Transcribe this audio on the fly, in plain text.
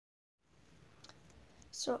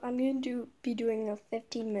So I'm going to be doing a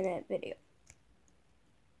 15-minute video.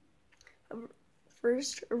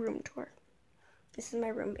 First, a room tour. This is my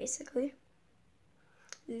room, basically.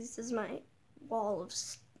 This is my wall of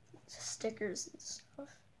stickers and stuff.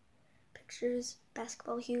 Pictures,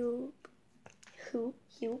 basketball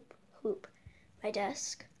hoop. My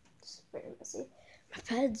desk, it's very messy. My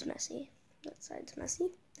bed's messy. That side's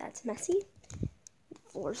messy. That's messy. The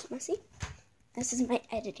floor's messy. This is my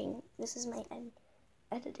editing. This is my editing.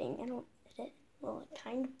 I don't edit. Well, I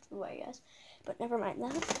kind of do, I guess. But never mind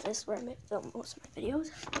that. This is where I film most of my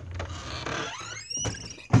videos.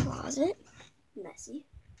 Closet. Messy.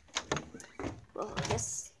 Well, I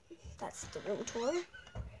guess that's the room tour.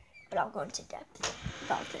 But I'll go into depth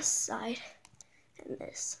about this side and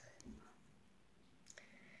this.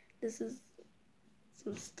 This is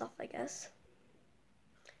some stuff, I guess.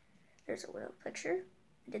 There's a little picture.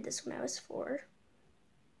 I did this when I was 4.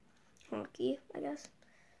 Hockey, I guess.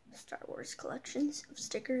 Star Wars collections of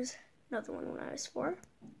stickers. Another one when I was 4.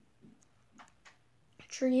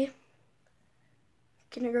 Tree.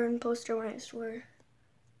 Kindergarten poster when I was 4.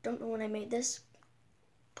 Don't know when I made this.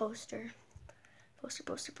 Posters. I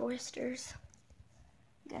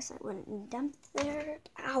guess I went in depth there.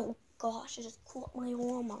 Ow, gosh, I just caught my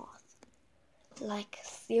arm off. Like,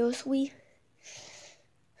 seriously?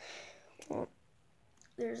 Well,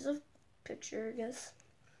 there's a picture, I guess,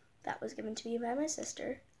 that was given to me by my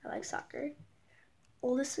sister. I like soccer.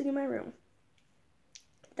 Oldest thing in my room.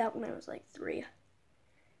 That when I was like 3.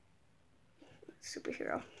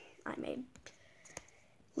 Superhero I made.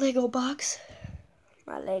 Lego box.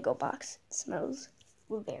 My Lego box smells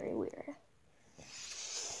very weird.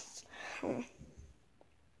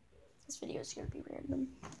 This video is going to be random.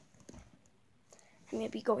 I'm going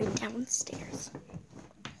to be going downstairs.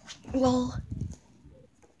 Well,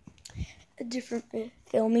 a different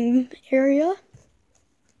filming area.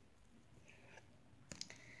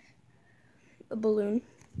 A balloon.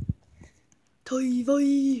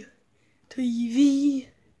 TV.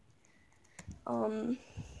 A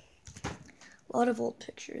lot of old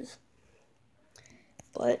pictures.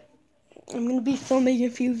 But I'm going to be filming a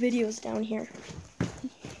few videos down here.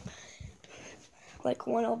 Like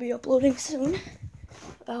one I'll be uploading soon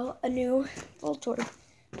about a new world tour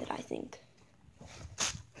that I think.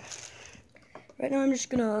 Right now I'm just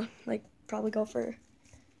gonna probably go for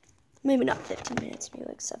maybe not 15 minutes, maybe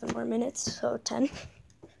like 7 more minutes, so 10.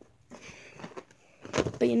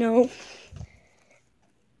 But you know,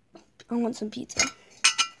 I want some pizza.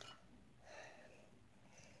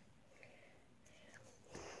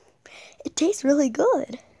 It tastes really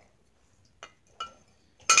good.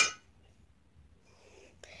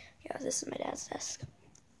 Yeah, this is my dad's desk.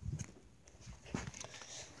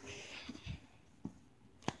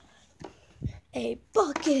 A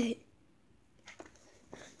bucket.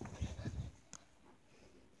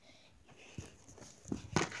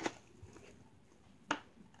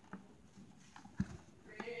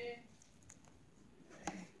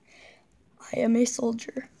 I am a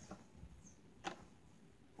soldier.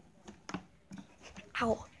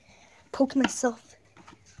 Ow. Poked myself.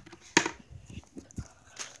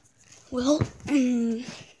 Well,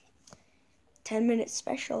 10-minute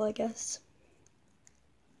special, I guess.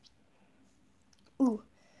 Ooh,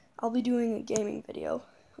 I'll be doing a gaming video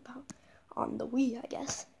on the Wii, I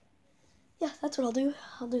guess. Yeah, that's what I'll do.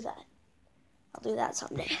 I'll do that. I'll do that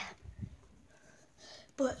someday.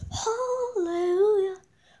 But hallelujah,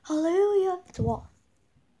 hallelujah. It's a wall.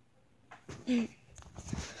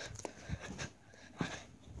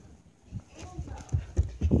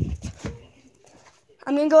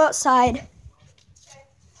 I'm gonna go outside.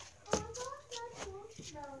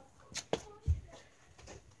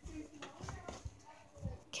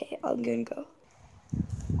 Okay, I'm gonna go.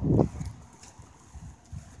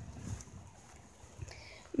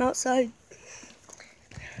 I'm outside.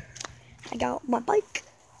 I got my bike.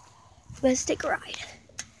 Let's take a ride.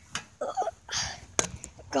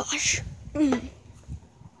 Gosh.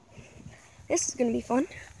 This is gonna be fun,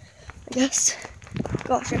 I guess.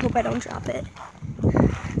 Gosh, I hope I don't drop it.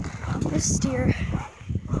 Just steer.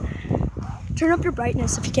 Turn up your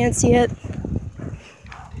brightness if you can't see it.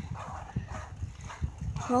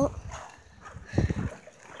 Well,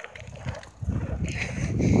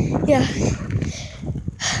 yeah.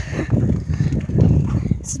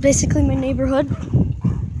 This is basically my neighborhood.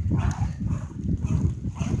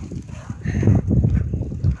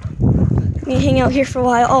 I'm gonna hang out here for a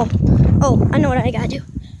while. Oh, I know what I gotta do.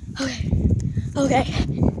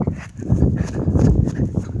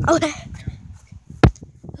 Okay.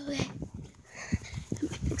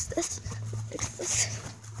 Let me fix this.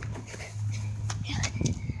 Yeah.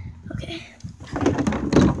 Okay.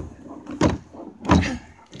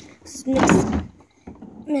 this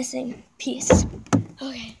missing piece.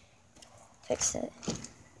 Okay, fixed it.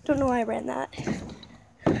 Don't know why I ran that.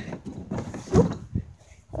 That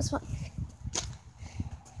was fun.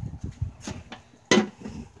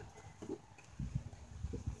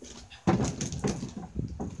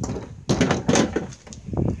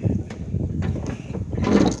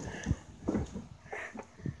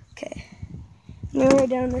 Okay, I'm gonna ride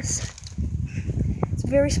down this. It's a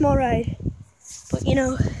very small ride, but you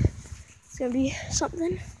know, it's gonna be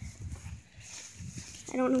something.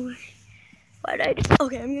 I don't know why did I do.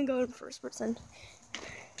 Okay, I'm gonna go in first person.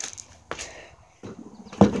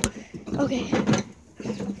 Okay,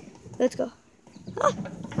 let's go. Ah.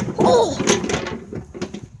 Oh,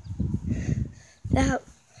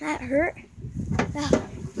 that hurt.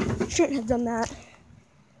 Shouldn't have done that.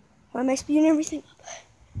 Why am I speeding everything up?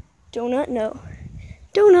 Donut, no.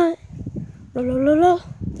 Donut. La la la la.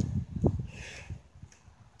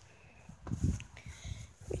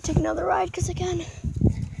 Let me take another ride because I can.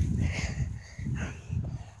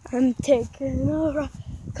 I'm taking a ride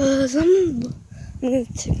because I'm gonna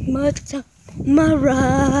take my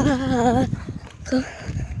ride.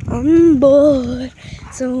 I'm bored,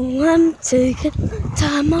 so I'm taking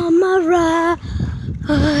time on my ride.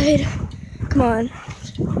 Come on.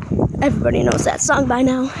 Everybody knows that song by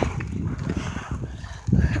now.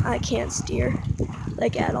 I can't steer,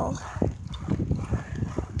 like, at all.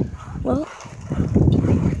 Well,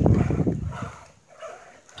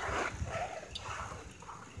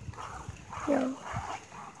 yo.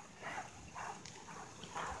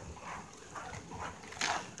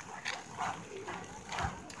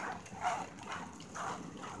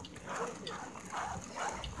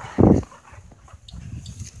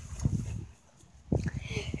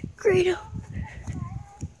 Great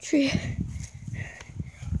tree.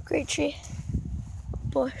 Great tree.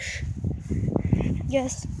 Bush.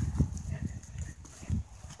 Yes.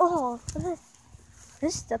 Oh, did I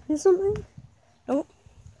step in something? Nope.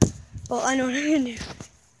 Well, I know what I'm gonna do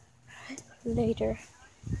later.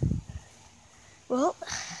 Well,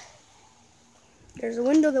 there's a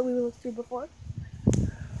window that we looked through before.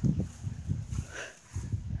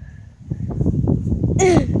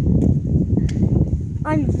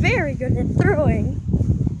 I'm very good at throwing.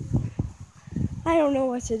 I don't know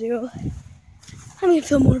what to do. I'm gonna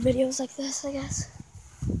film more videos like this, I guess.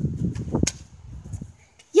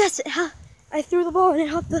 Yes, I threw the ball and it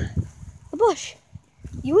hit the bush.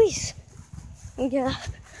 Yes. Yeah.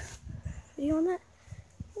 Video on that?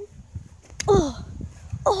 Oh,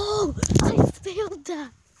 I failed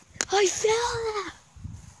that. I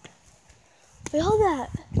failed that.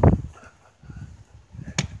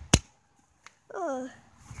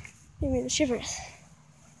 Give me the shivers.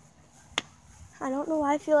 I don't know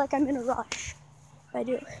why I feel like I'm in a rush. But I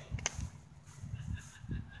do.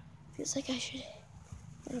 Feels like I should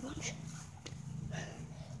get a bunch.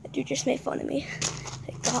 That dude just made fun of me.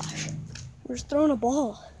 Like, gosh, we're just throwing a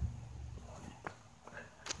ball.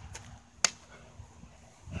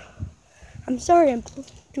 I'm sorry, I'm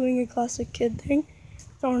doing a classic kid thing,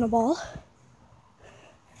 throwing a ball.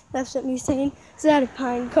 That's what me saying. Is that a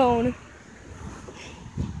pine cone?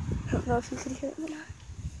 I don't know if you could hear it or not.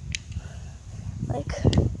 Like,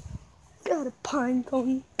 is that a pine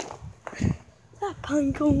cone? Is that a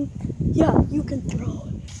pine cone? Yeah, you can throw.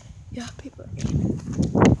 Yeah, people are aiming.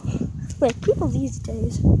 Like, people these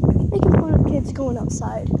days, making fun of kids going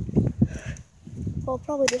outside. Well,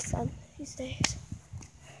 probably this time, these days.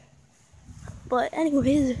 But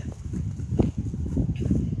anyways,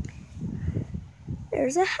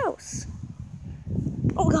 there's a house.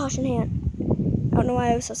 Oh gosh, an ant. I don't know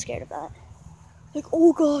why I was so scared of that. Like,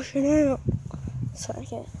 oh gosh, an ant. So I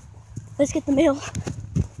can't. Let's get the mail.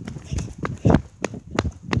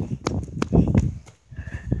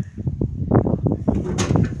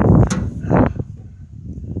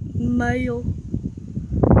 Mail.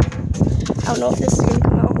 I don't know if this is gonna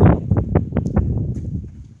come out.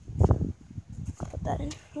 I'll put that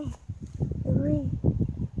in. Oh, the ring.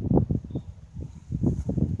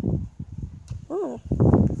 Oh,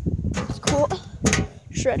 it's cool.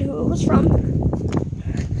 Shred who it was from.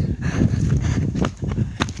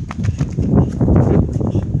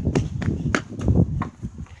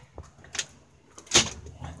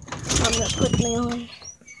 I'm gonna put mail in.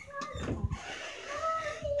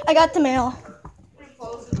 I got the mail.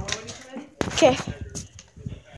 Okay.